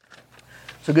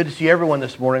So good to see everyone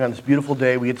this morning on this beautiful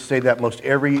day. We get to say that most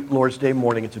every Lord's Day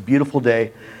morning. It's a beautiful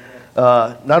day.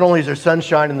 Not only is there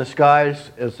sunshine in the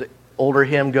skies, as the older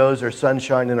hymn goes, there's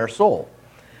sunshine in our soul.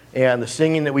 And the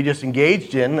singing that we just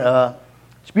engaged in,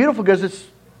 it's beautiful because it's,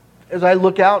 as I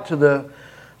look out to the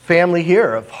family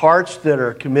here of hearts that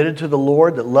are committed to the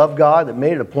Lord, that love God, that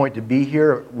made it a point to be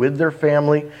here with their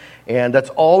family. And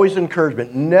that's always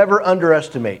encouragement. Never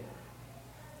underestimate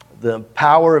the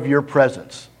power of your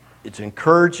presence. It's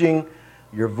encouraging,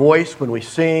 your voice when we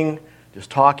sing,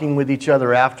 just talking with each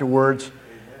other afterwards.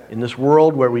 In this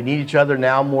world where we need each other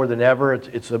now more than ever,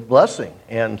 it's a blessing.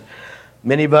 And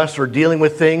many of us are dealing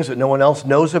with things that no one else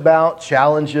knows about,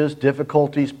 challenges,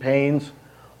 difficulties, pains,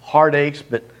 heartaches.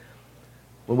 But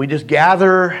when we just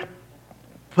gather,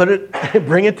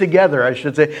 bring it together, I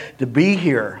should say, to be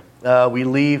here, we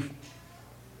leave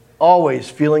always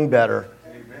feeling better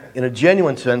in a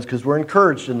genuine sense because we're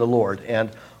encouraged in the Lord.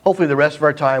 And hopefully the rest of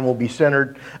our time will be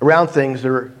centered around things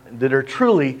that are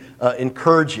truly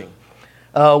encouraging.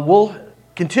 We'll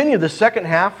continue the second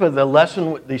half of the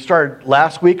lesson they started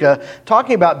last week,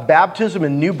 talking about baptism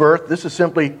and new birth. This is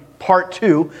simply part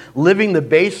 2, living the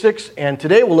basics. And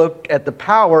today we'll look at the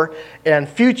power and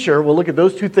future. We'll look at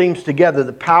those two things together,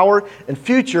 the power and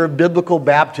future of biblical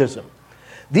baptism.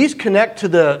 These connect to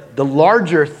the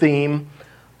larger theme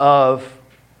of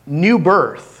new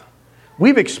birth.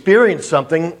 We've experienced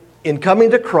something in coming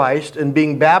to Christ and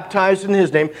being baptized in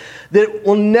His name that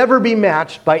will never be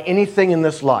matched by anything in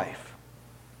this life.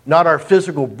 Not our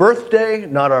physical birthday,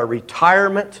 not our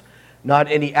retirement, not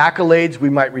any accolades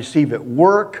we might receive at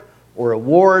work or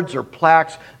awards or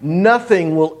plaques.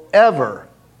 Nothing will ever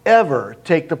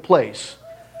take the place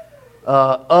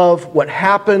of what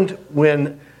happened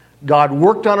when God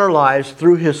worked on our lives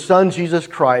through His Son, Jesus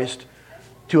Christ,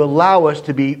 to allow us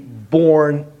to be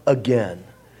born again.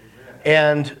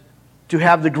 And to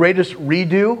have the greatest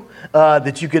redo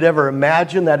that you could ever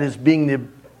imagine, that is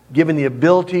being given the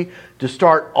ability to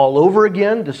start all over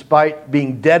again, despite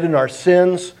being dead in our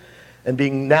sins and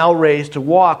being now raised to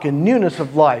walk in newness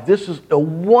of life. This is a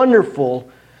wonderful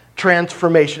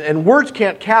transformation, and words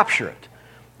can't capture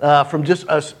it from just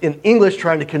us in English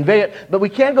trying to convey it, but we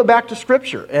can go back to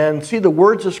Scripture and see the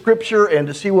words of Scripture and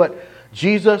to see what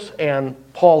Jesus and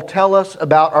Paul tell us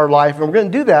about our life. And we're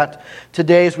going to do that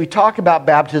today as we talk about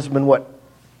baptism and what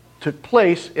took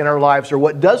place in our lives, or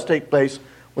what does take place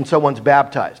when someone's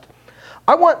baptized.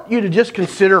 I want you to just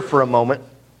consider for a moment.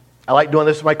 I like doing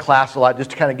this in my class a lot just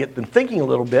to kind of get them thinking a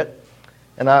little bit.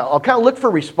 And I'll kind of look for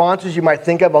responses you might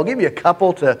think of. I'll give you a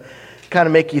couple to kind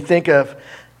of make you think of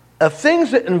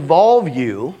things that involve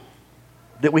you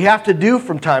that we have to do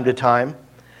from time to time,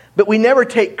 but we never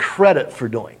take credit for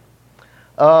doing.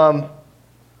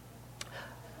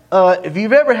 If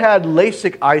you've ever had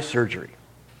LASIK eye surgery,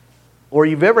 or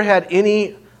you've ever had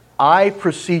any eye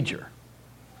procedure,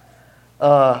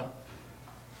 I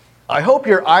hope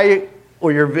your eye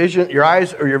or your vision, your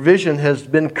eyes or your vision has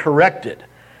been corrected.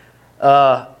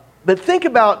 But think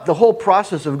about the whole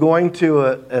process of going to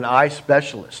an eye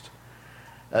specialist.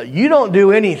 You don't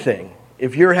do anything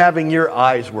if you're having your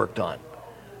eyes worked on.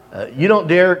 You don't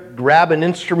dare grab an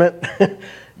instrument.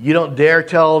 You don't dare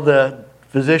tell the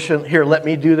physician, here, let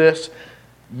me do this.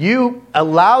 You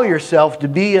allow yourself to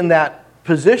be in that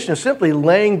position, simply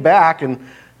laying back, and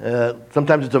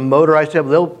sometimes it's a motorized table.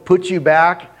 They'll put you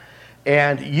back,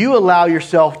 and you allow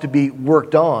yourself to be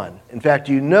worked on. In fact,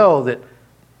 you know that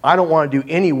I don't want to do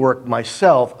any work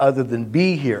myself other than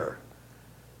be here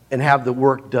and have the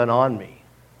work done on me.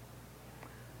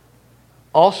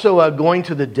 Also, going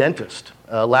to the dentist.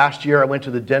 Last year, I went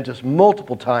to the dentist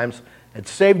multiple times. Had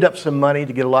saved up some money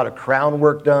to get a lot of crown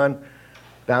work done.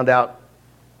 Found out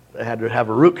I had to have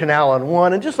a root canal on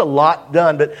one, and just a lot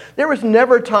done. But there was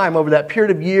never a time over that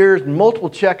period of years and multiple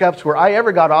checkups where I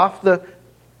ever got off the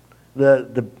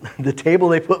table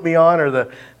they put me on, or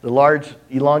the large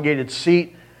elongated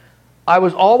seat. I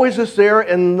was always just there,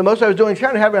 and the most I was doing was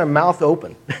kind of having my mouth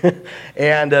open.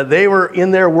 And they were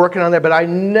in there working on that, but I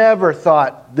never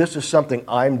thought this is something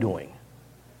I'm doing.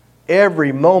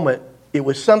 Every moment, it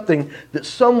was something that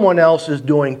someone else is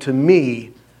doing to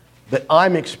me, but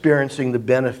I'm experiencing the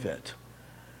benefit.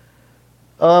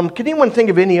 Can anyone think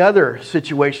of any other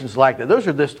situations like that? Those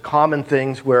are just common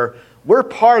things where we're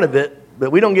part of it,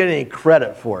 but we don't get any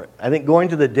credit for it. I think going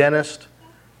to the dentist,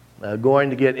 going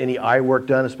to get any eye work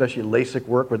done, especially LASIK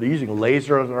work, where they're using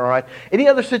lasers on our eye. Any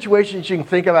other situations you can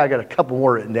think of? I got a couple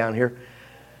more written down here,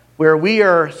 where we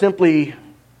are simply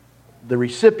the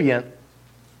recipient.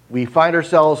 We find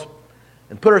ourselves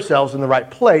and put ourselves in the right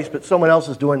place, but someone else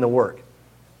is doing the work.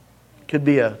 Could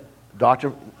be a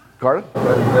doctor Carter?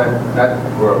 But that's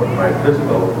for my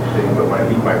physical thing, but when I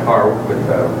leave my car with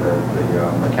the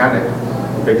mechanic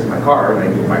who fixes my car, and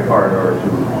I need my car in order to,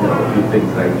 do things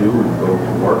that I do and go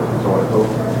to work and so on and so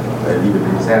forth. I leave it in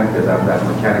his hand because I'm that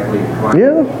mechanically inclined.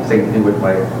 Yeah. Same thing with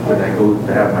when I go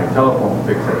to have my telephone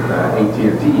fixed at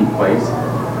AT&T place.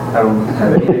 I don't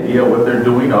have any idea what they're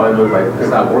doing. All I know is like, it's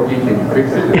not working, can you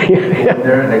fix it? And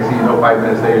there, next thing you know, 5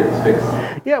 minutes later, it's fixed.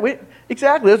 Yeah,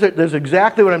 exactly. There's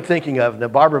exactly what I'm thinking of. Now,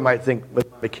 Barbara might think,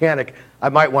 with mechanic, I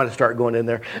might want to start going in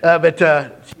there. But she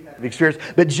had experience.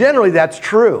 But generally, that's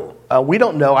true. We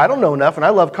don't know. I don't know enough, and I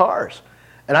love cars.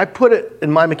 And I put it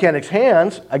in my mechanic's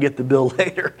hands. I get the bill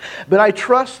later. But I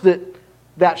trust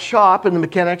that shop and the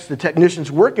mechanics, the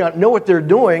technicians working on it, know what they're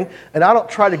doing, and I don't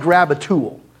try to grab a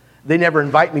tool. They never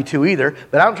invite me to either,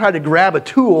 but I don't try to grab a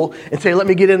tool and say, let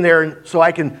me get in there so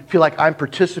I can feel like I'm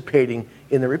participating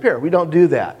in the repair. We don't do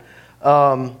that.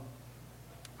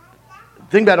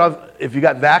 Think about if you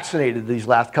got vaccinated these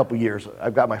last couple years.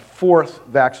 I've got my 4th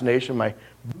vaccination, my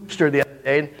booster the other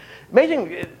day. And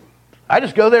amazing, I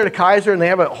just go there to Kaiser and they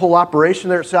have a whole operation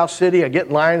there at South City. I get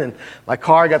in line and my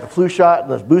car, I got the flu shot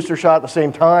and the booster shot at the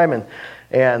same time.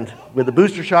 And with the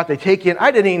booster shot, they take you in.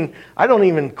 I don't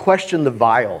even question the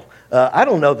vial. I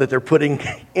don't know that they're putting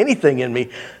anything in me.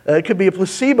 It could be a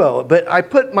placebo, but I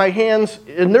put my hands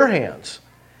in their hands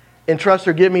and trust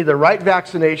they're giving me the right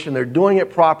vaccination. They're doing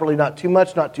it properly, not too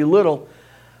much, not too little.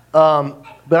 But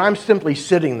I'm simply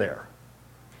sitting there.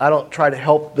 I don't try to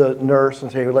help the nurse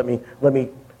and say, let me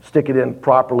stick it in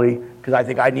properly because I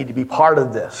think I need to be part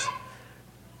of this.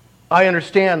 I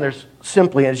understand there's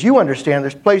simply, as you understand,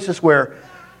 there's places where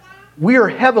we are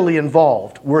heavily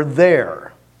involved. We're there.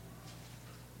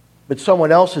 But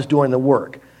someone else is doing the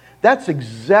work. That's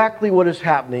exactly what is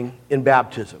happening in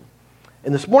baptism.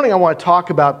 And this morning I want to talk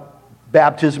about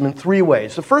baptism in 3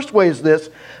 ways. The first way is this: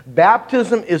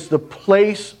 baptism is the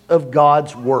place of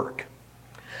God's work.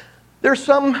 There's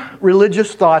some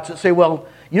religious thoughts that say, well,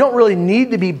 you don't really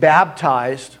need to be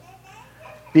baptized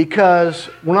because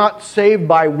we're not saved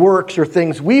by works or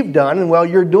things we've done. And well,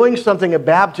 you're doing something at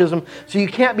baptism, so you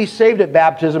can't be saved at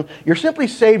baptism. You're simply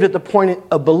saved at the point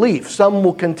of belief. Some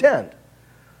will contend.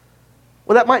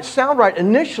 Well, that might sound right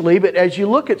initially, but as you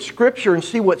look at Scripture and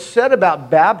see what's said about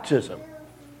baptism,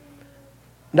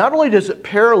 not only does it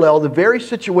parallel the very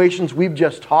situations we've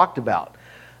just talked about,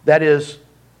 that is,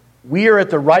 we are at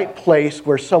the right place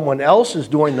where someone else is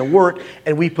doing the work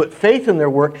and we put faith in their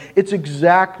work, it's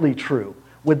exactly true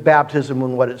with baptism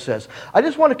and what it says. I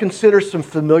just want to consider some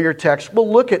familiar texts.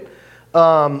 We'll look at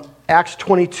Acts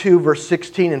 22, verse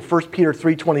 16, and 1 Peter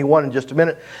 3:21 in just a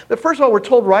minute. But first of all, we're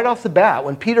told right off the bat,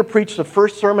 when Peter preached the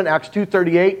first sermon, Acts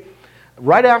 2:38,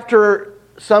 right after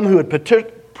some who had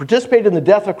participated in the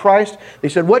death of Christ, they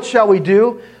said, what shall we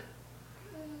do?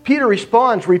 Peter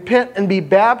responds, repent and be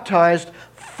baptized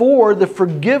for the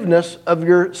forgiveness of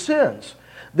your sins.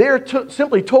 They are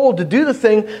simply told to do the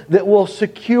thing that will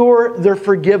secure their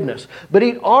forgiveness. But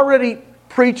he'd already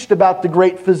preached about the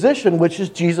great physician, which is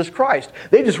Jesus Christ.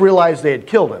 They just realized they had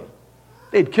killed him.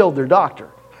 They'd killed their doctor.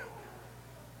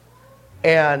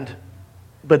 But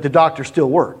the doctor still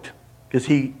worked because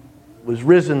he was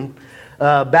risen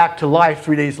back to life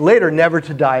 3 days later, never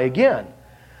to die again.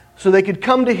 So they could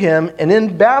come to him, and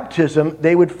in baptism,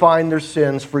 they would find their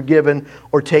sins forgiven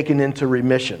or taken into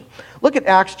remission. Look at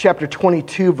Acts chapter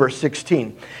 22, verse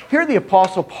 16. Here the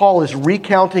Apostle Paul is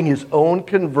recounting his own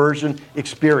conversion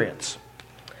experience.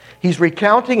 He's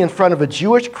recounting in front of a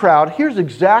Jewish crowd, here's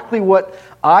exactly what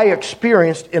I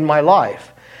experienced in my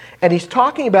life. And he's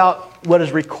talking about what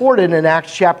is recorded in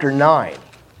Acts chapter 9.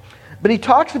 But he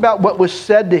talks about what was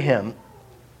said to him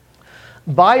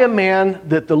by a man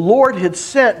that the Lord had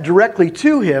sent directly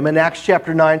to him in Acts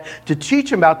chapter 9 to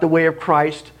teach him about the way of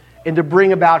Christ and to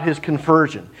bring about his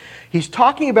conversion. He's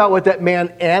talking about what that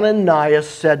man Ananias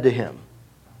said to him.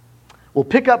 We'll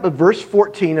pick up at verse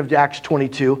 14 of Acts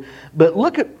 22, but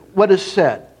look at what is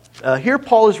said. Here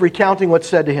Paul is recounting what's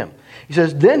said to him. He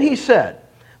says, then he said,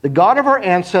 the God of our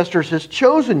ancestors has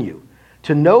chosen you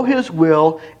to know his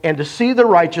will and to see the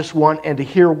righteous one and to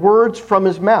hear words from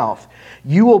his mouth.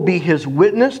 You will be his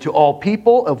witness to all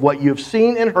people of what you have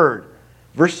seen and heard.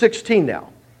 Verse 16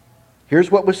 now.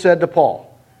 Here's what was said to Paul.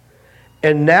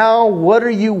 And now what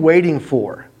are you waiting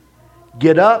for?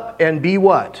 Get up and be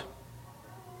what?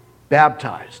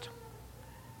 Baptized.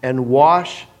 And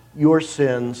wash your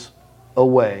sins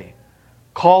away,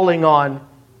 calling on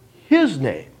his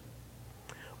name.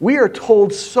 We are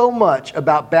told so much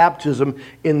about baptism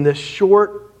in this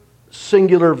short,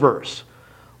 singular verse.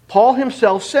 Paul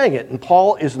himself sang it, and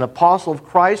Paul is an apostle of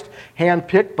Christ,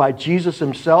 handpicked by Jesus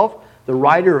himself, the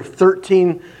writer of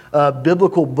 13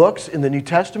 biblical books in the New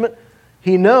Testament.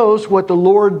 He knows what the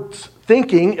Lord's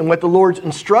thinking and what the Lord's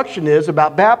instruction is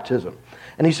about baptism.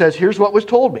 And he says, here's what was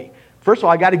told me. First of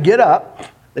all, I got to get up.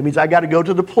 That means I got to go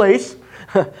to the place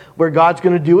where God's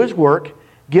going to do his work.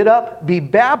 Get up, be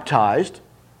baptized.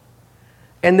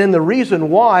 And then the reason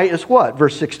why is what?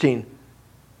 Verse 16.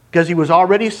 Because he was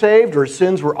already saved or his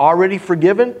sins were already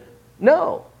forgiven?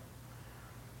 No.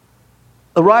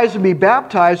 Arise and be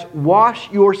baptized,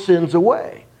 wash your sins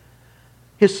away.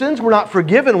 His sins were not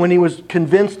forgiven when he was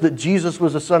convinced that Jesus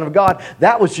was the Son of God.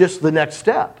 That was just the next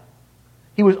step.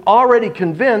 He was already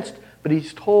convinced, but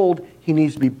he's told he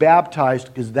needs to be baptized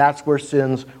because that's where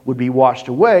sins would be washed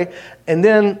away. And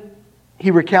then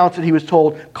he recounts that he was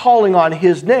told, calling on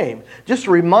his name. Just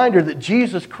a reminder that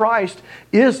Jesus Christ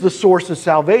is the source of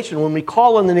salvation. When we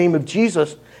call on the name of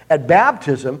Jesus at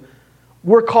baptism,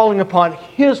 we're calling upon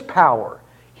his power,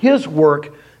 his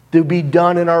work to be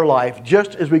done in our life.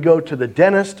 Just as we go to the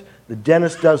dentist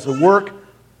does the work,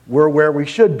 we're where we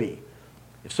should be.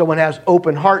 If someone has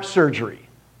open heart surgery,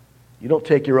 you don't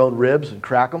take your own ribs and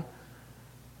crack them.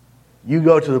 You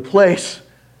go to the place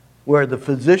where the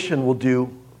physician will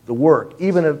do the work.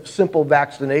 Even a simple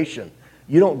vaccination.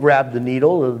 You don't grab the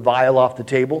needle or the vial off the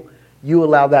table. You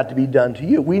allow that to be done to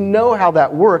you. We know how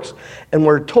that works, and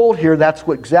we're told here that's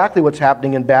exactly what's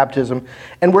happening in baptism,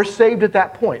 and we're saved at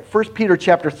that point. 1 Peter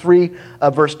chapter 3,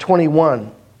 verse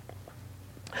 21.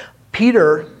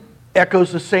 Peter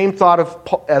echoes the same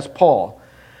thought as Paul.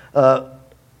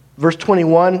 Verse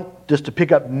 21, just to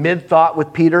pick up mid-thought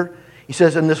with Peter, he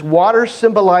says, and this water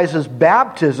symbolizes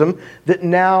baptism that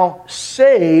now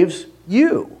saves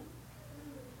you.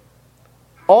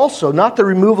 Also, not the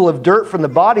removal of dirt from the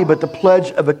body, but the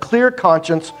pledge of a clear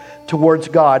conscience towards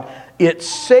God. It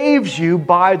saves you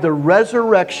by the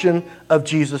resurrection of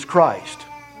Jesus Christ.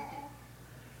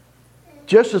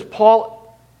 Just as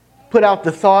Paul put out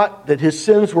the thought that his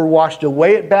sins were washed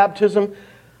away at baptism,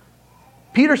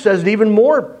 Peter says it even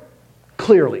more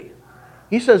clearly.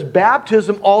 He says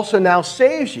baptism also now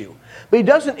saves you. But he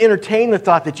doesn't entertain the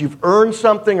thought that you've earned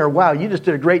something or, wow, you just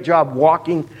did a great job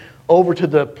walking over to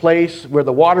the place where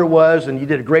the water was and you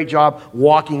did a great job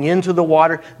walking into the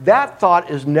water. That thought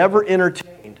is never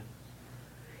entertained.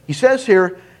 He says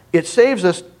here, it saves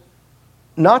us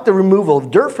not the removal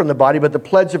of dirt from the body, but the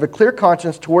pledge of a clear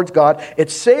conscience towards God.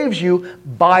 It saves you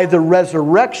by the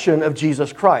resurrection of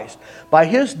Jesus Christ. By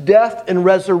his death and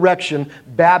resurrection,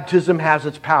 baptism has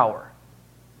its power.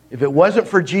 If it wasn't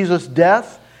for Jesus'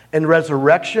 death and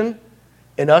resurrection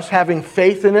and us having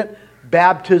faith in it,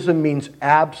 baptism means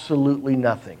absolutely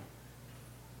nothing.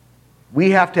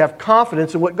 We have to have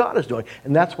confidence in what God is doing.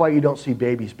 And that's why you don't see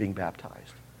babies being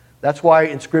baptized. That's why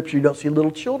in Scripture you don't see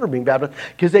little children being baptized,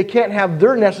 because they can't have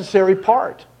their necessary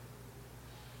part.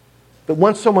 But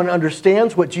once someone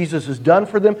understands what Jesus has done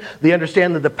for them, they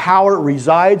understand that the power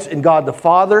resides in God the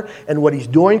Father and what he's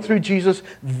doing through Jesus,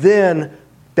 then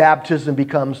baptism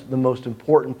becomes the most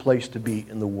important place to be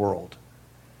in the world.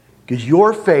 Because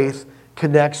your faith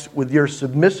connects with your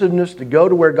submissiveness to go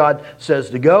to where God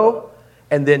says to go,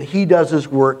 and then he does his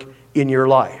work in your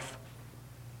life.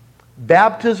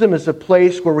 Baptism is a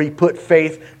place where we put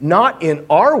faith not in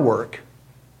our work,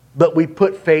 but we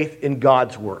put faith in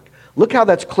God's work. Look how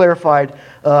that's clarified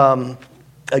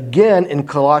again in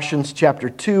Colossians chapter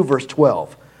 2, verse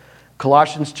 12.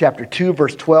 Colossians chapter 2,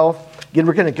 verse 12. Again,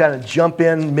 we're going to kind of jump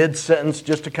in mid-sentence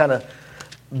just to kind of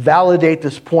validate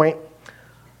this point.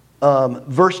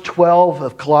 Verse 12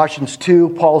 of Colossians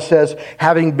 2, Paul says,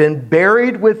 having been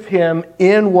buried with him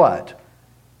in what?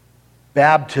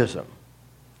 Baptism.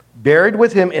 Buried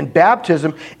with him in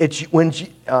baptism,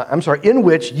 in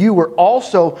which you were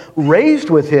also raised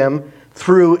with him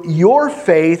through your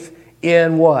faith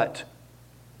in what?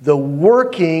 The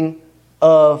working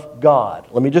of God.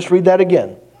 Let me just read that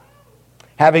again.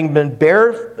 Having been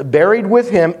buried with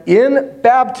him in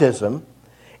baptism,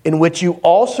 in which you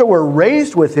also were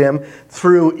raised with him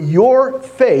through your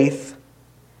faith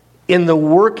in the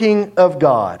working of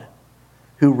God,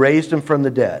 who raised him from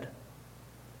the dead.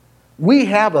 We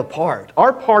have a part.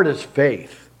 Our part is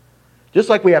faith. Just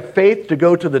like we have faith to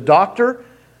go to the doctor,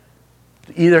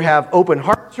 to either have open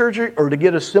heart surgery or to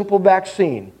get a simple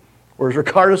vaccine. Or as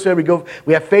Ricardo said,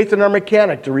 we have faith in our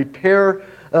mechanic to repair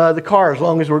the car as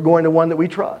long as we're going to one that we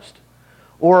trust.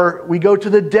 Or we go to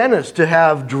the dentist to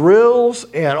have drills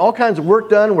and all kinds of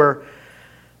work done where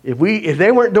if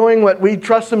they weren't doing what we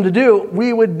trust them to do,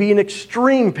 we would be in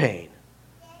extreme pain.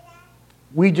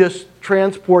 We just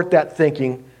transport that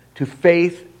thinking to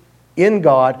faith in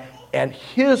God and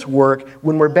his work.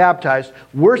 When we're baptized,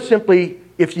 we're simply,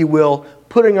 if you will,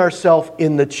 putting ourselves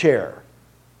in the chair.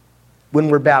 when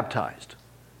we're baptized.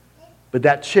 But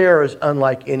that chair is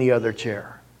unlike any other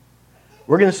chair.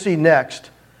 We're going to see next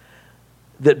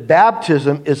that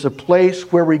baptism is a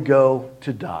place where we go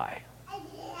to die.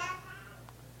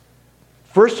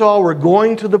 First of all, we're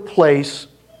going to the place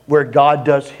where God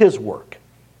does His work.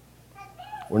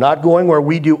 We're not going where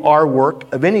we do our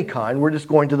work of any kind. We're just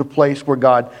going to the place where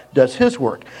God does His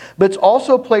work. But it's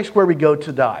also a place where we go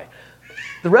to die.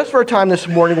 The rest of our time this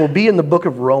morning will be in the book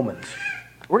of Romans.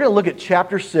 We're going to look at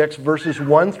chapter 6, verses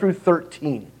 1 through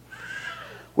 13.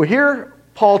 Well, here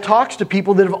Paul talks to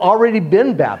people that have already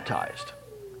been baptized.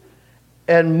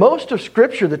 And most of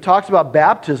Scripture that talks about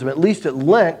baptism, at least at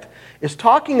length, is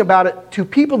talking about it to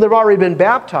people that have already been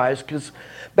baptized, because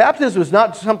baptism is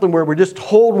not something where we're just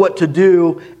told what to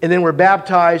do and then we're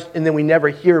baptized and then we never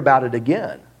hear about it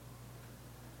again.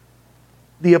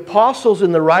 The apostles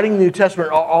in the writing of the New Testament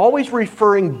are always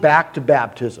referring back to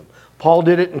baptism. Paul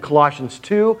did it in Colossians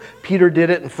 2. Peter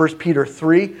did it in 1 Peter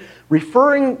 3.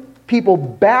 Referring people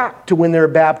back to when they're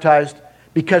baptized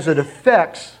because it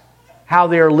affects how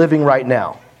they are living right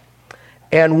now.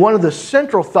 And one of the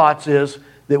central thoughts is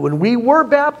that when we were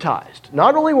baptized,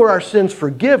 not only were our sins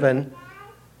forgiven,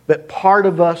 but part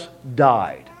of us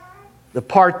died. The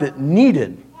part that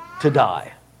needed to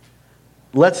die.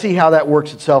 Let's see how that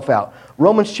works itself out.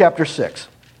 Romans chapter 6.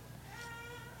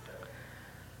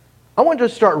 I want to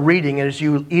start reading, and as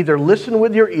you either listen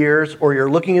with your ears or you're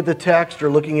looking at the text or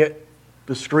looking at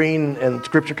the screen and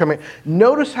Scripture coming,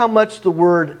 notice how much the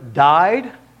word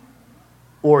died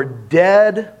or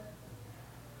dead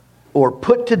or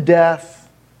put to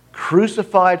death,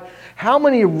 crucified, how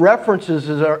many references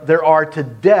there are to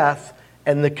death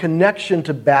and the connection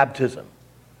to baptism.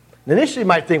 And initially you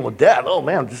might think, well, death, oh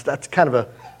man, that's kind of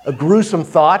a gruesome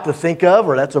thought to think of,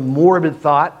 or that's a morbid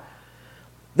thought.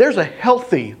 There's a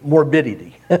healthy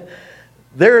morbidity.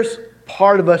 There's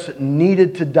part of us that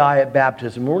needed to die at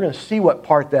baptism. We're going to see what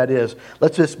part that is.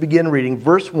 Let's just begin reading.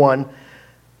 Verse 1,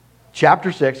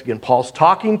 chapter 6. Again, Paul's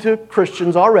talking to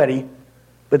Christians already,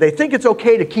 but they think it's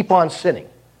okay to keep on sinning,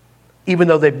 even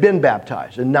though they've been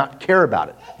baptized and not care about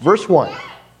it. Verse 1,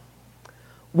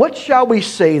 what shall we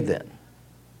say then?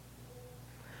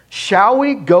 Shall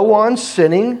we go on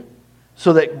sinning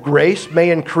so that grace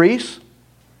may increase?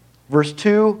 Verse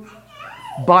 2,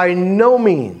 by no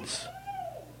means.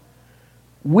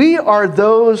 We are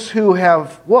those who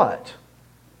have what?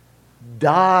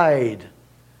 Died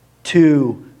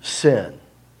to sin.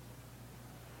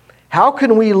 How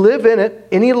can we live in it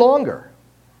any longer?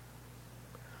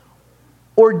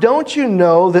 Or don't you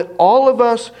know that all of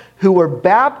us who were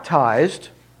baptized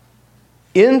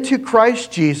into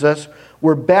Christ Jesus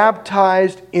were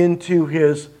baptized into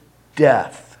His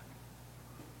death?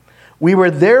 We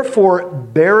were therefore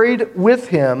buried with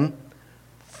Him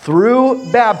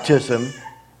through baptism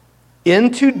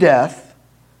into death,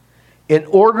 in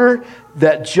order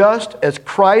that just as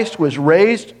Christ was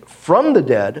raised from the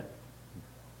dead,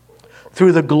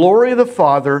 through the glory of the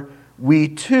Father, we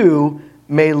too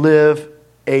may live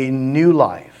a new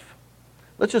life.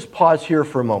 Let's just pause here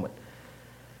for a moment.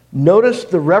 Notice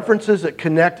the references that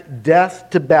connect death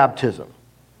to baptism.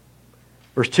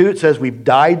 Verse 2, it says we've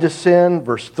died to sin.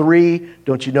 Verse 3,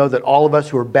 don't you know that all of us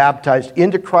who are baptized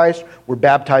into Christ were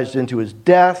baptized into His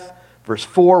death? Verse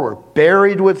 4, we're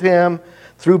buried with Him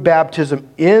through baptism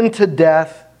into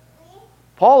death.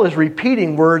 Paul is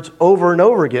repeating words over and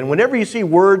over again. Whenever you see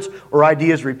words or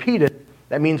ideas repeated,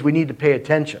 that means we need to pay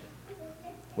attention.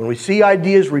 When we see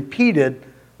ideas repeated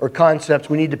or concepts,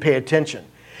 we need to pay attention.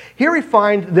 Here we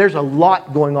find there's a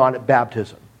lot going on at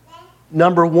baptism.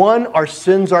 Number one, our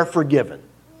sins are forgiven.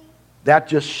 That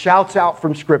just shouts out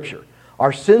from Scripture.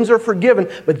 Our sins are forgiven,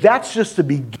 but that's just the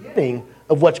beginning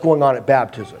of what's going on at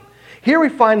baptism. Here we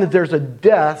find that there's a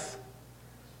death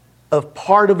of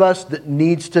part of us that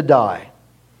needs to die.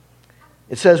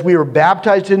 It says we were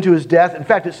baptized into His death. In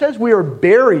fact, it says we are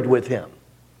buried with Him.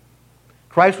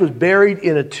 Christ was buried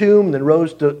in a tomb and then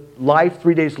rose to life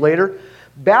 3 days later.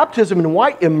 Baptism, and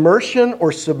why immersion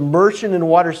or submersion in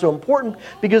water is so important?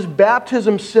 Because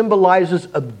baptism symbolizes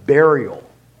a burial.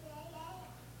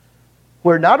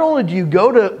 Where not only do you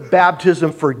go to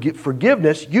baptism for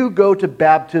forgiveness, you go to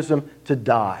baptism to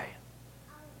die.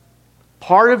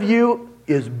 Part of you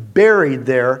is buried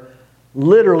there,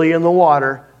 literally in the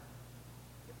water,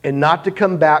 and not to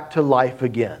come back to life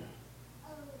again.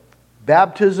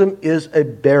 Baptism is a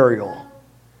burial.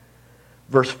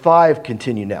 Verse 5,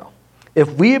 continue now.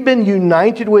 If we have been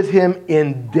united with Him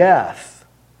in death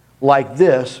like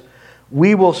this,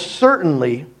 we will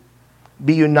certainly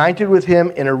be united with Him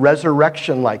in a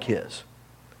resurrection like His.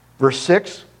 Verse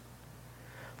 6,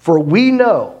 for we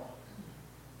know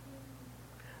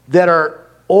that our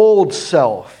old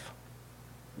self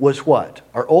was what?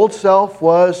 Our old self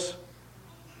was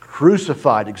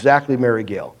crucified. Exactly, Mary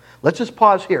Gail. Let's just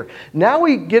pause here. Now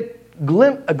we get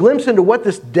a glimpse into what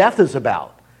this death is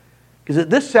about. Because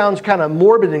this sounds kind of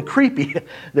morbid and creepy,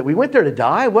 that we went there to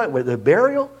die? What, with the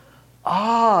burial?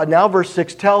 Now verse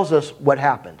 6 tells us what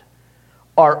happened.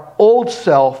 Our old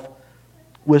self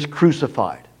was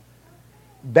crucified.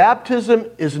 Baptism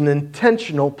is an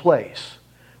intentional place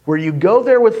where you go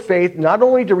there with faith, not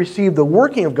only to receive the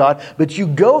working of God, but you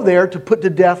go there to put to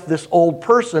death this old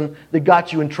person that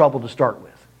got you in trouble to start with.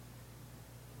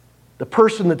 The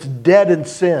person that's dead in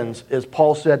sins, as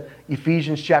Paul said,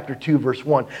 Ephesians chapter 2, verse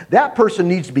 1. That person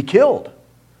needs to be killed.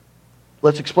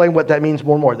 Let's explain what that means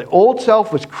more and more. The old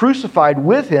self was crucified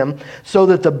with him so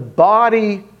that the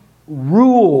body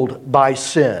ruled by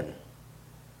sin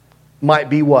might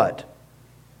be what?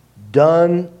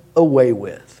 Done away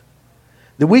with.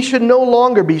 That we should no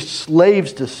longer be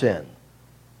slaves to sin.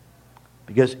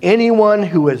 Because anyone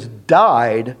who has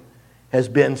died has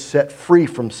been set free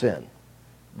from sin.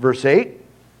 Verse 8.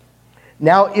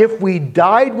 Now if we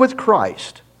died with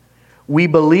Christ, we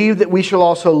believe that we shall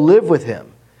also live with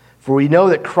him. For we know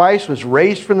that Christ was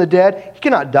raised from the dead. He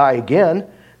cannot die again.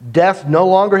 Death no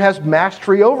longer has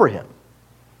mastery over him.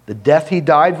 The death he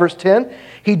died, verse 10,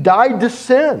 he died to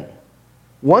sin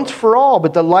once for all,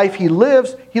 but the life he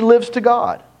lives to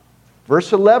God.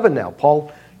 Verse 11 now,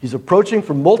 Paul, he's approaching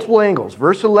from multiple angles.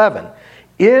 Verse 11,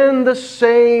 in the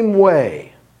same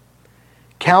way,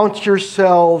 count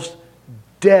yourselves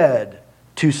dead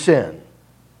to sin,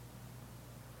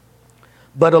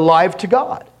 but alive to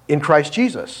God in Christ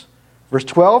Jesus. Verse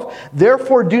 12,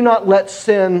 therefore do not let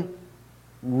sin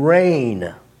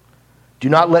reign. Do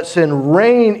not let sin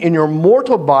reign in your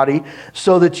mortal body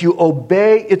so that you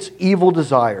obey its evil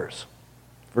desires.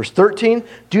 Verse 13,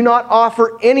 do not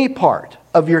offer any part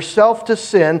of yourself to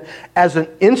sin as an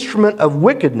instrument of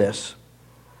wickedness,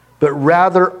 but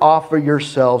rather offer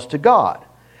yourselves to God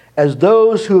as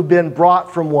those who have been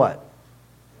brought from what?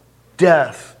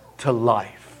 Death to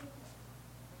life.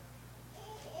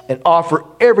 And offer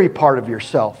every part of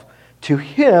yourself to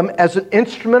him as an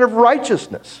instrument of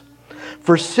righteousness.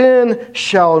 For sin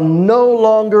shall no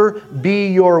longer be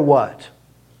your what?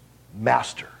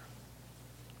 Master.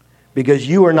 Because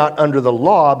you are not under the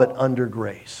law, but under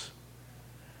grace.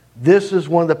 This is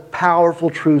one of the powerful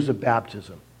truths of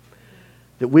baptism.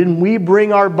 That when we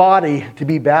bring our body to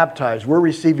be baptized, we're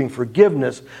receiving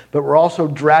forgiveness, but we're also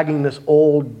dragging this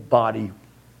old body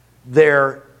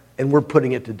there and we're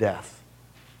putting it to death.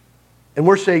 And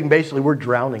we're saying basically we're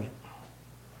drowning it.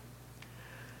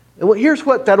 And here's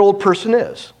what that old person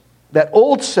is. That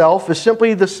old self is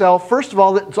simply the self, first of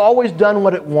all, that's always done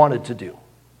what it wanted to do.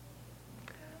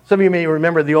 Some of you may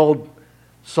remember the old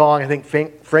song, I think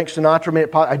Frank Sinatra made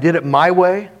it popular, I Did It My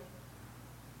Way.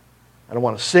 I don't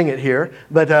want to sing it here,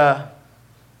 but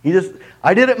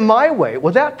I did it my way.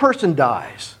 Well, that person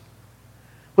dies.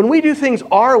 When we do things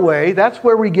our way, that's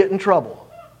where we get in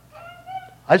trouble.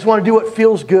 I just want to do what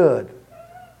feels good.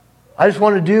 I just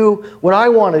want to do what I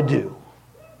want to do.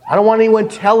 I don't want anyone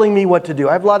telling me what to do.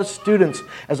 I have a lot of students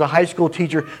as a high school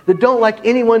teacher that don't like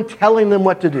anyone telling them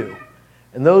what to do.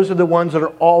 And those are the ones that are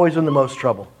always in the most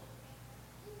trouble.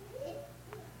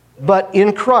 But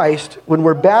in Christ, when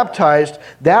we're baptized,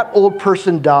 that old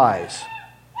person dies.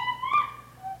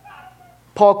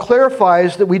 Paul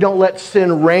clarifies that we don't let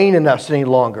sin reign in us any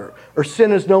longer, or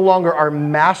sin is no longer our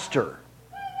master.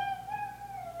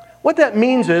 What that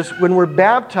means is when we're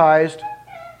baptized,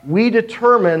 we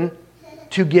determine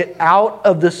to get out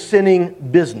of the sinning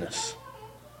business.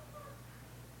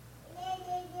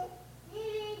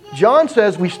 John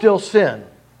says we still sin,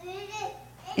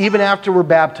 even after we're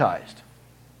baptized.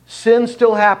 Sin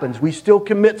still happens. We still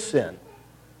commit sin.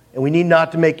 And we need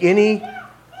not to make any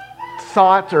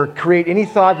thought or create any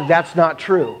thought that that's not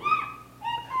true.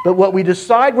 But what we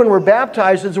decide when we're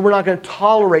baptized is we're not going to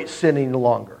tolerate sin any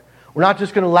longer. We're not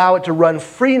just going to allow it to run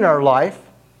free in our life.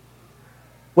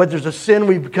 Whether it's a sin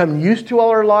we've become used to all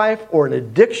our life, or an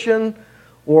addiction,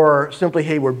 or simply,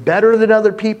 hey, we're better than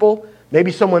other people.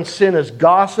 Maybe someone's sin is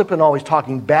gossip and always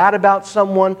talking bad about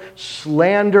someone,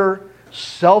 slander,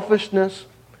 selfishness,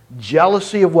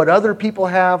 jealousy of what other people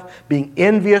have, being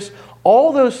envious.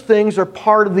 All those things are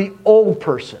part of the old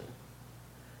person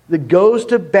that goes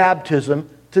to baptism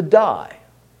to die.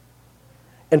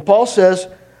 And Paul says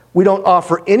we don't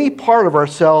offer any part of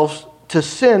ourselves to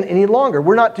sin any longer.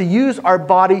 We're not to use our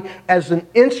body as an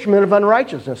instrument of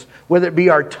unrighteousness, whether it be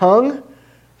our tongue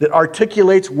that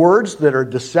articulates words that are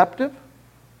deceptive,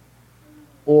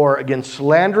 or again,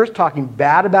 slanderous, talking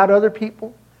bad about other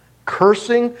people,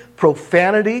 cursing,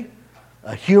 profanity,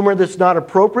 humor that's not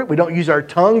appropriate. We don't use our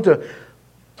tongue to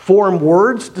form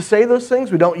words to say those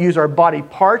things. We don't use our body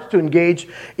parts to engage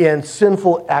in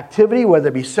sinful activity, whether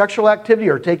it be sexual activity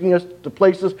or taking us to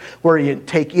places where you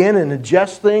take in and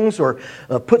ingest things or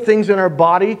put things in our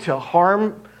body to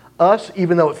harm us,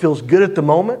 even though it feels good at the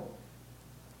moment.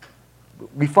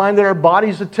 We find that our body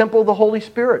is the temple of the Holy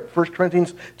Spirit, 1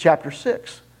 Corinthians chapter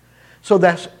 6. So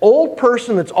that old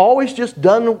person that's always just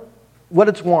done what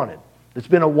it's wanted, it's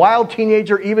been a wild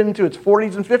teenager even into its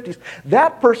 40s and 50s,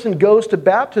 that person goes to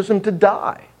baptism to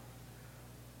die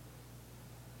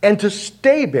and to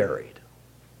stay buried.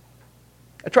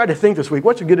 I tried to think this week,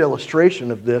 what's a good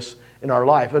illustration of this in our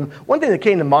life? And one thing that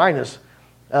came to mind is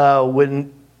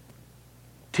when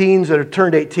teens that have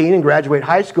turned 18 and graduate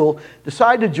high school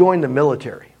decide to join the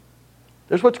military.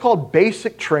 There's what's called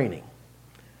basic training.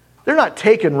 They're not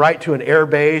taken right to an air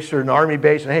base or an army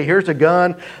base and, hey, here's a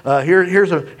gun,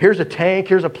 here's a tank,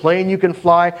 here's a plane you can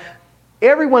fly.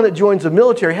 Everyone that joins the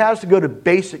military has to go to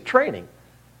basic training.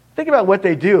 Think about what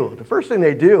they do. The first thing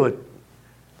they do is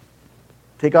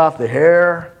take off the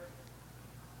hair.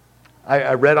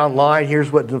 I read online,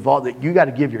 here's what's involved, that you got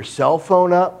to give your cell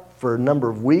phone up for a number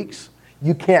of weeks.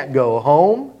 You can't go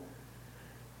home.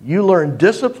 You learn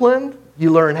discipline. You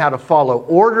learn how to follow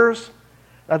orders.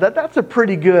 Now that's a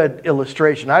pretty good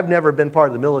illustration. I've never been part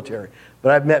of the military,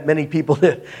 but I've met many people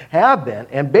that have been.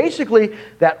 And basically,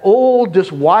 that old,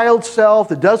 just wild self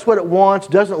that does what it wants,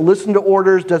 doesn't listen to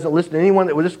orders, doesn't listen to anyone,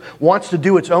 that just wants to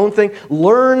do its own thing,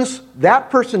 learns that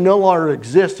person no longer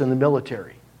exists in the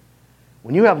military.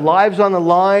 When you have lives on the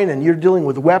line and you're dealing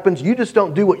with weapons, you just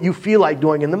don't do what you feel like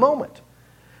doing in the moment.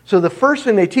 So the first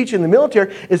thing they teach in the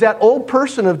military is that old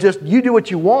person of just, you do what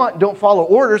you want, don't follow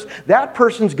orders, that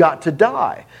person's got to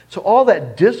die. So all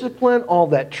that discipline, all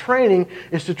that training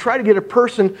is to try to get a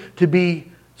person to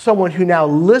be someone who now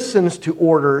listens to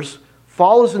orders,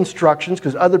 follows instructions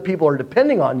because other people are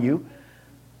depending on you,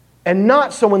 and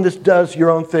not someone that does your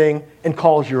own thing and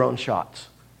calls your own shots.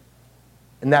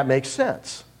 And that makes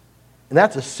sense. And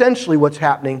that's essentially what's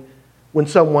happening when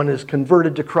someone is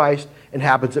converted to Christ and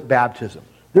happens at baptism.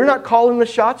 They're not calling the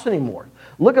shots anymore.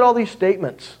 Look at all these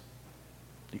statements.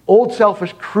 The old self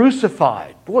is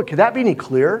crucified. Boy, could that be any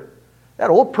clearer? That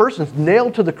old person's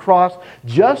nailed to the cross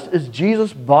just as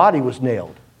Jesus' body was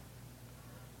nailed.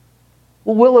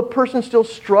 Well, will a person still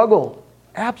struggle?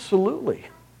 Absolutely.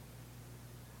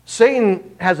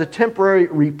 Satan has a temporary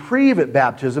reprieve at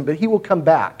baptism, but he will come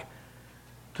back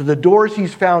to the doors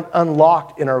he's found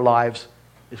unlocked in our lives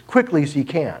as quickly as he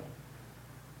can.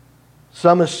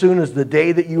 Some as soon as the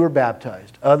day that you were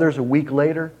baptized. Others a week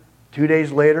later, 2 days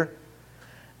later.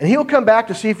 And he'll come back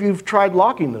to see if you've tried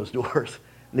locking those doors.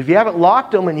 And if you haven't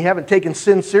locked them and you haven't taken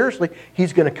sin seriously,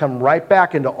 he's going to come right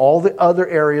back into all the other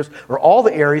areas, or all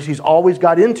the areas he's always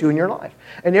got into in your life.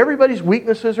 And everybody's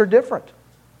weaknesses are different.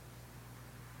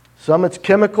 Some it's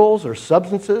chemicals or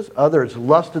substances. Others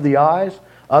lust of the eyes.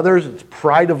 Others it's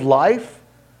pride of life,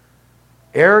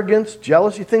 arrogance,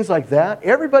 jealousy, things like that.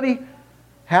 Everybody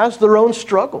has their own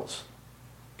struggles.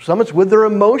 Some it's with their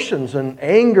emotions and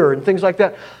anger and things like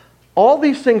that. All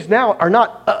these things now are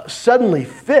not suddenly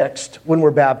fixed when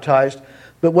we're baptized,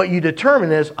 but what you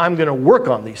determine is, I'm going to work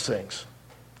on these things.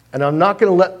 And I'm not going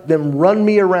to let them run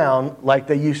me around like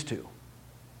they used to.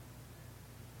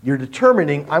 You're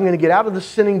determining, I'm going to get out of the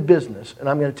sinning business, and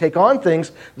I'm going to take on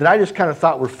things that I just kind of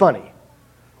thought were funny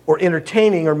or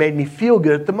entertaining or made me feel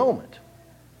good at the moment.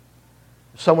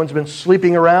 If someone's been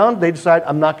sleeping around, they decide,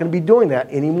 I'm not going to be doing that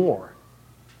anymore.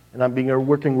 And I'm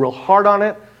working real hard on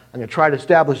it. I'm going to try to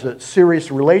establish a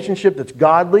serious relationship that's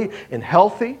godly and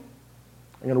healthy.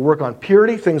 I'm going to work on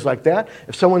purity, things like that.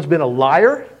 If someone's been a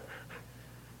liar,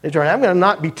 they try, I'm going to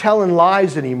not be telling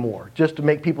lies anymore just to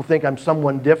make people think I'm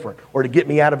someone different or to get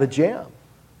me out of a jam.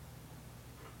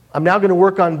 I'm now going to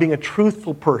work on being a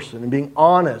truthful person and being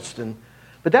honest.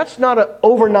 But that's not an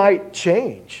overnight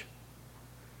change.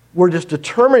 We're just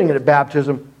determining at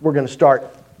baptism, we're going to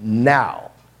start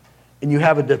now. And you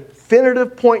have a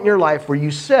definitive point in your life where you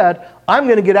said, I'm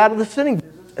going to get out of the sinning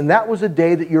business, and that was the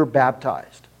day that you were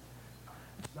baptized.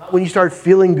 It's not when you started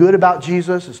feeling good about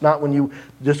Jesus. It's not when you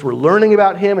just were learning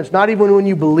about Him. It's not even when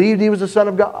you believed He was the Son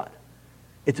of God.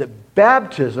 It's at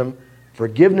baptism,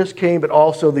 forgiveness came, but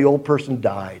also the old person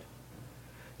died.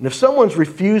 And if someone's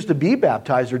refused to be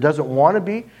baptized or doesn't want to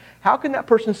be, how can that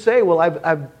person say,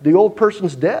 well, the old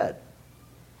person's dead?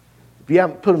 If you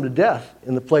haven't put him to death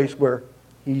in the place where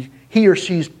he or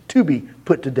she's to be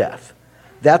put to death.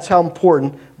 That's how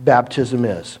important baptism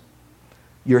is.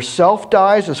 Yourself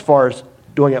dies as far as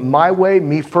doing it my way,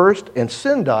 me first, and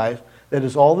sin dies. That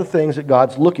is all the things that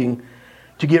God's looking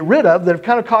to get rid of that have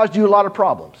kind of caused you a lot of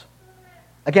problems.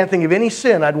 I can't think of any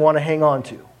sin I'd want to hang on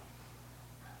to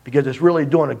because it's really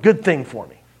doing a good thing for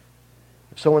me.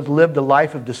 If someone's lived a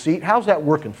life of deceit, how's that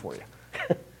working for you?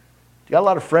 You got a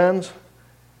lot of friends?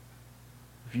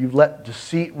 If you've let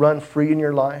deceit run free in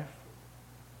your life?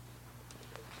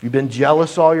 If you've been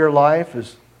jealous all your life,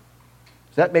 has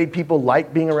that made people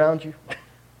like being around you?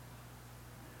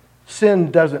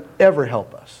 Sin doesn't ever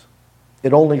help us.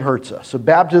 It only hurts us. So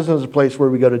baptism is a place where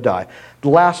we go to die. The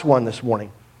last one this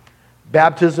morning.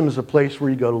 Baptism is a place where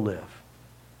you go to live.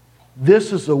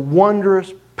 This is the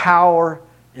wondrous power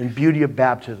and beauty of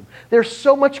baptism. There's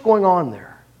so much going on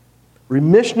there.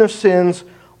 Remission of sins,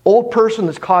 old person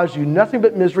that's caused you nothing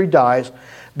but misery dies,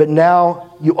 but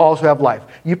now you also have life.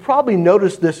 You probably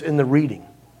noticed this in the reading.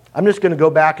 I'm just going to go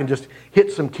back and just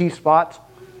hit some key spots.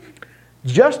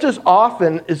 Just as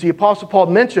often as the Apostle Paul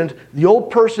mentioned, the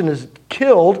old person is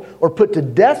killed or put to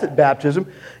death at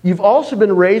baptism, you've also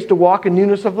been raised to walk in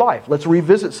newness of life. Let's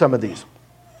revisit some of these.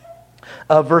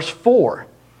 Verse 4,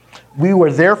 we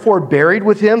were therefore buried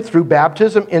with him through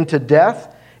baptism into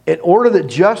death, in order that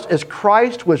just as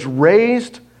Christ was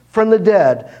raised from the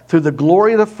dead through the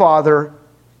glory of the Father,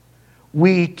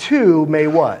 we too may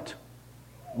what?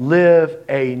 Live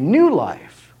a new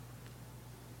life.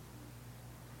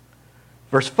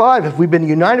 Verse 5, if we've been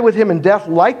united with him in death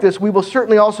like this, we will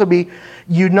certainly also be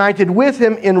united with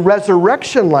him in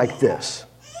resurrection like this.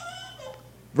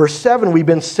 Verse 7, we've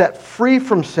been set free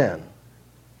from sin.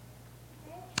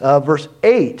 Verse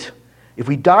 8, if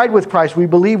we died with Christ, we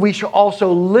believe we shall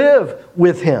also live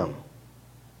with him.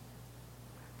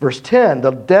 Verse 10,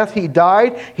 the death he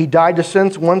died to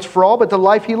sin once for all, but the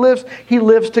life he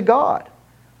lives to God.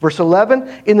 Verse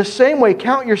 11, in the same way,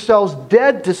 count yourselves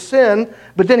dead to sin,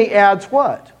 but then he adds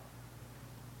what?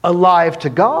 Alive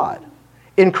to God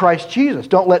in Christ Jesus.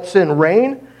 Don't let sin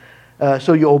reign,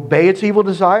 so you obey its evil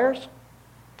desires.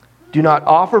 Do not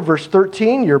offer, verse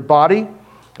 13, your body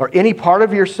or any part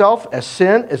of yourself as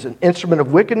sin, as an instrument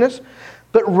of wickedness,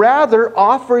 but rather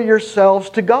offer yourselves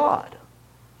to God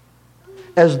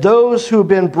as those who have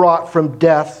been brought from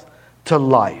death to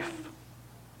life.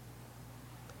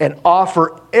 And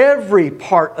offer every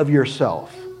part of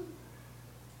yourself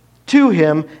to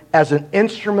him as an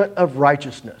instrument of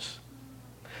righteousness.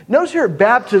 Notice here at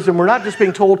baptism, we're not just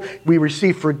being told we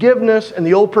receive forgiveness and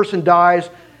the old person dies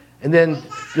and then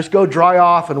just go dry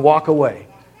off and walk away.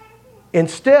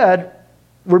 Instead,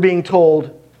 we're being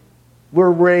told we're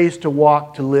raised to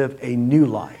walk to live a new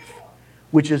life,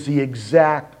 which is the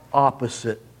exact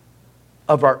opposite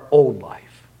of our old life.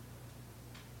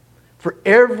 For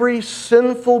every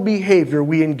sinful behavior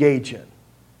we engage in,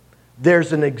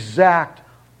 there's an exact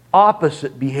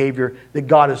opposite behavior that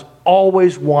God has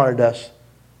always wanted us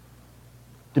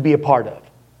to be a part of.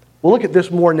 We'll look at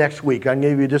this more next week. I'll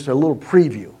give you just a little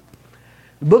preview.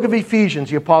 The book of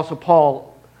Ephesians, the Apostle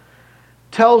Paul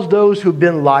tells those who've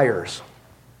been liars.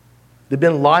 They've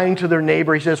been lying to their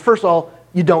neighbor. He says, first of all,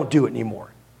 you don't do it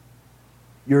anymore.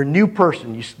 You're a new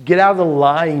person. You get out of the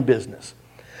lying business.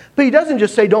 But he doesn't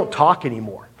just say don't talk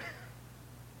anymore.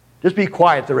 Just be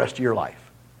quiet the rest of your life.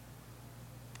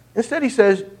 Instead, he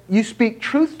says you speak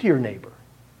truth to your neighbor,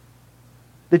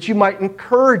 that you might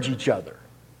encourage each other.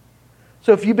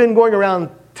 So if you've been going around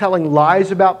telling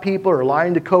lies about people or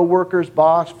lying to coworkers,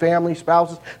 boss, family,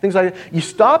 spouses, things like that, you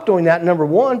stop doing that, number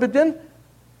one, but then,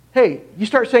 hey, you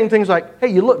start saying things like, hey,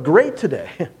 you look great today.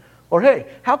 Or, hey,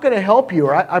 how can I help you?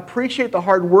 Or, I appreciate the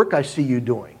hard work I see you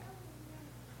doing.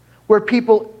 Where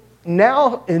people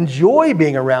now enjoy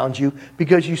being around you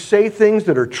because you say things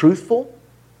that are truthful,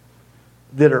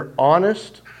 that are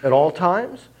honest at all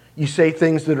times. You say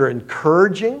things that are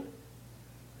encouraging.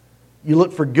 You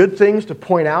look for good things to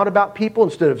point out about people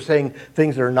instead of saying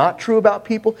things that are not true about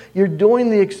people. You're doing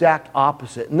the exact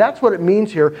opposite. And that's what it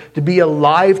means here to be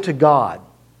alive to God.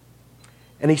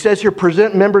 And he says here,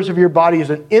 present members of your body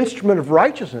as an instrument of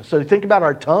righteousness. So think about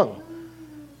our tongue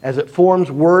as it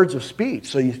forms words of speech.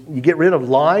 So you get rid of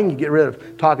lying, you get rid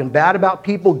of talking bad about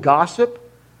people,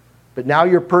 gossip. But now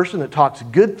you're a person that talks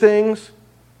good things.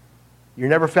 You're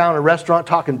never found in a restaurant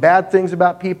talking bad things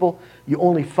about people. You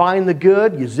only find the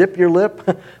good. You zip your lip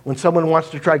when someone wants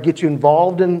to try to get you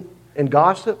involved in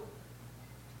gossip.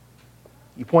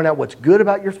 You point out what's good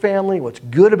about your family, what's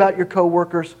good about your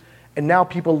coworkers, and now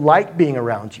people like being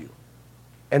around you.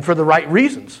 And for the right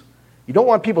reasons. You don't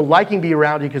want people liking being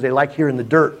around you because they like hearing the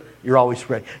dirt you're always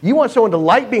spreading. You want someone to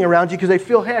like being around you because they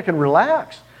feel, hey, I can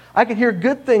relax. I can hear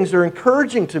good things that are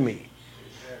encouraging to me.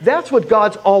 That's what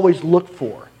God's always looked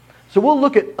for. So we'll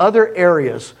look at other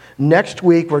areas next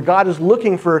week where God is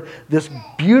looking for this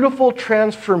beautiful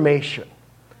transformation.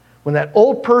 When that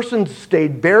old person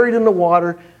stayed buried in the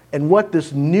water, and what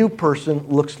this new person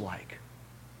looks like.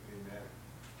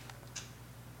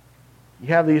 You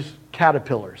have these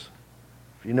caterpillars.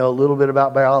 If you know a little bit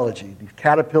about biology, these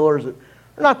caterpillars are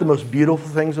not the most beautiful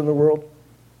things in the world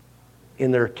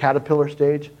in their caterpillar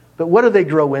stage, but what do they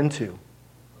grow into?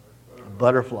 A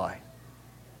butterfly.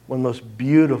 One of the most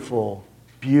beautiful,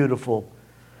 beautiful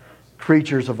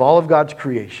creatures of all of God's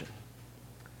creation.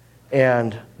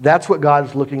 And that's what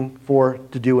God's looking for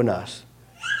to do in us,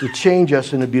 to change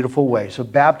us in a beautiful way. So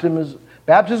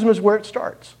baptism is where it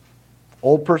starts.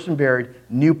 Old person buried,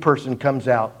 new person comes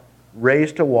out,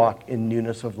 raised to walk in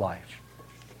newness of life.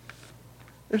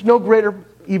 There's no greater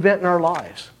event in our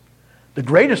lives. The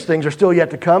greatest things are still yet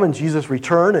to come in Jesus'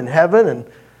 return in heaven,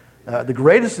 and the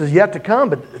greatest is yet to come.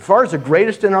 But as far as the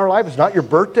greatest in our life, it's not your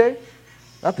birthday,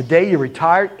 not the day you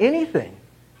retired, anything.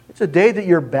 It's a day that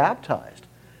you're baptized.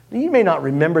 You may not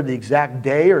remember the exact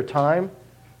day or time,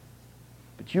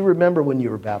 but you remember when you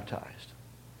were baptized.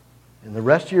 And the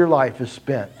rest of your life is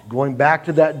spent going back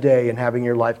to that day and having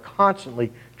your life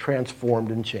constantly transformed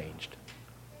and changed.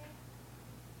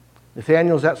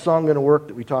 Nathaniel, is that song going to work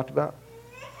that we talked about?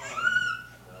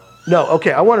 No.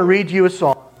 Okay, I want to read you a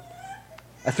song.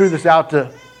 I threw this out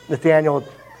to Nathaniel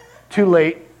too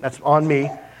late. That's on me.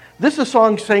 This is a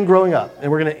song sang growing up,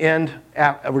 and we're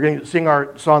going to sing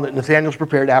our song that Nathaniel's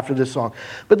prepared after this song.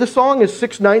 But the song is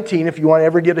 619 if you want to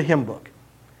ever get a hymn book.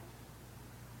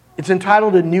 It's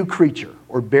entitled A New Creature,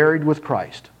 or Buried with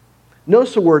Christ.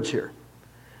 Notice the words here.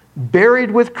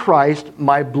 Buried with Christ,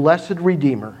 my blessed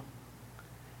Redeemer,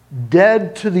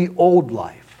 dead to the old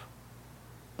life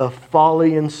of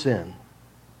folly and sin.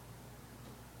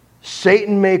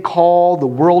 Satan may call, the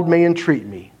world may entreat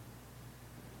me.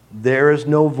 There is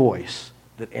no voice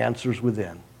that answers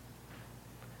within.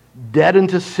 Dead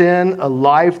unto sin,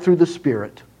 alive through the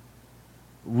Spirit,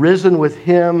 risen with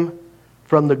Him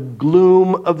from the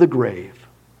gloom of the grave.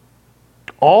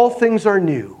 All things are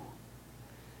new,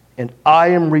 and I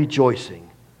am rejoicing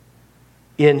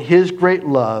in His great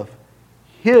love,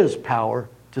 His power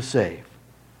to save.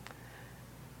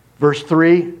 Verse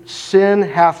 3, sin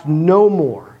hath no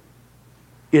more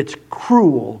its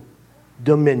cruel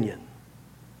dominion.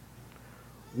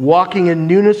 Walking in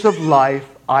newness of life,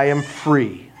 I am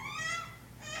free.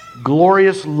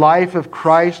 Glorious life of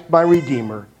Christ my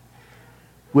Redeemer,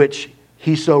 which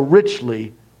He so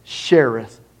richly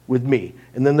shareth with me.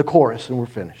 And then the chorus, and we're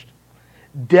finished.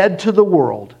 Dead to the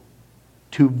world,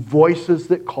 to voices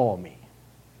that call me.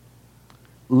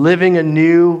 Living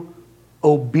anew,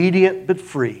 obedient but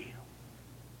free.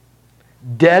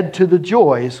 Dead to the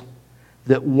joys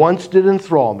that once did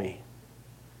enthrall me.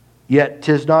 Yet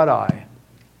 'tis not I,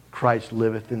 Christ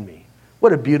liveth in me.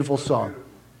 What a beautiful song.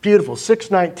 Beautiful.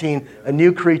 619, A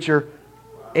New Creature,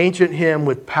 ancient hymn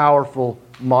with powerful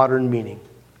modern meaning.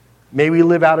 May we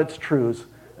live out its truths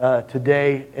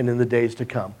today and in the days to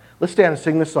come. Let's stand and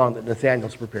sing this song that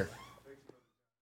Nathaniel's prepared.